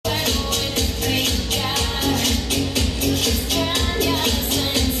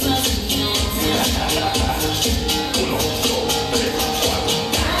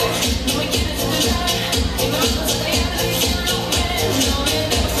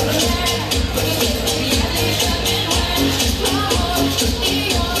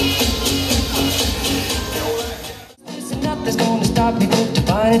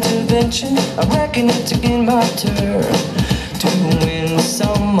attention. I reckon it's again my turn to win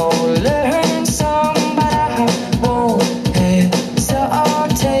some or learn some, but I won't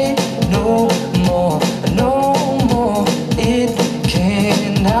hesitate no more, no more. It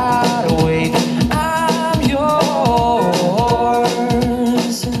cannot wait. I'm yours.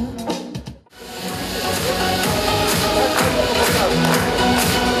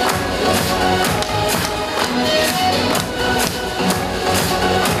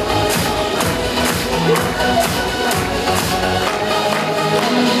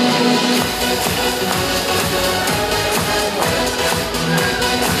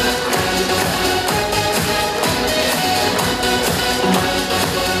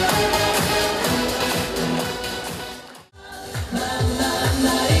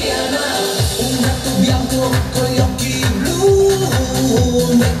 Con gli occhi blu,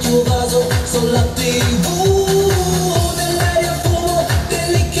 un vecchio vaso sulla TV, nell'aria fumo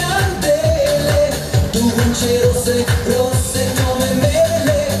delle candele, luci rosse, rosse come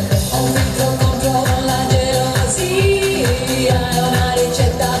mele. Ho un filtro contro la gelosia, è una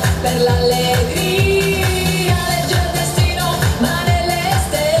ricetta per l'allegria. Legge il destino, ma nelle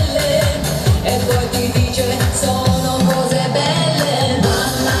stelle, e poi ti dice sono cose belle.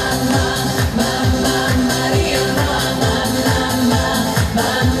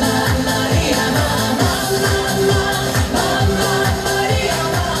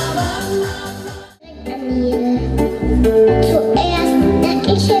 Zuerst lag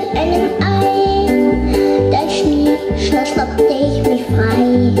ich in einem Ei, der Schnee schnappte ich mich frei.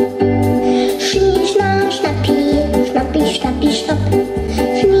 Schnie, schnapp, schnappi, schnappi, schnappi, schnapp.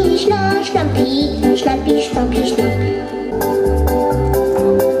 Schnie, schnapp, schnappi, schnappi, schnappi, schnapp.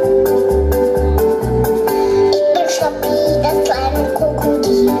 Ich bin Schnappi, das kleine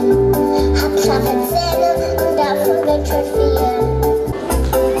Krokodil. Hab scharfe Zähne und davon ganz schön viel.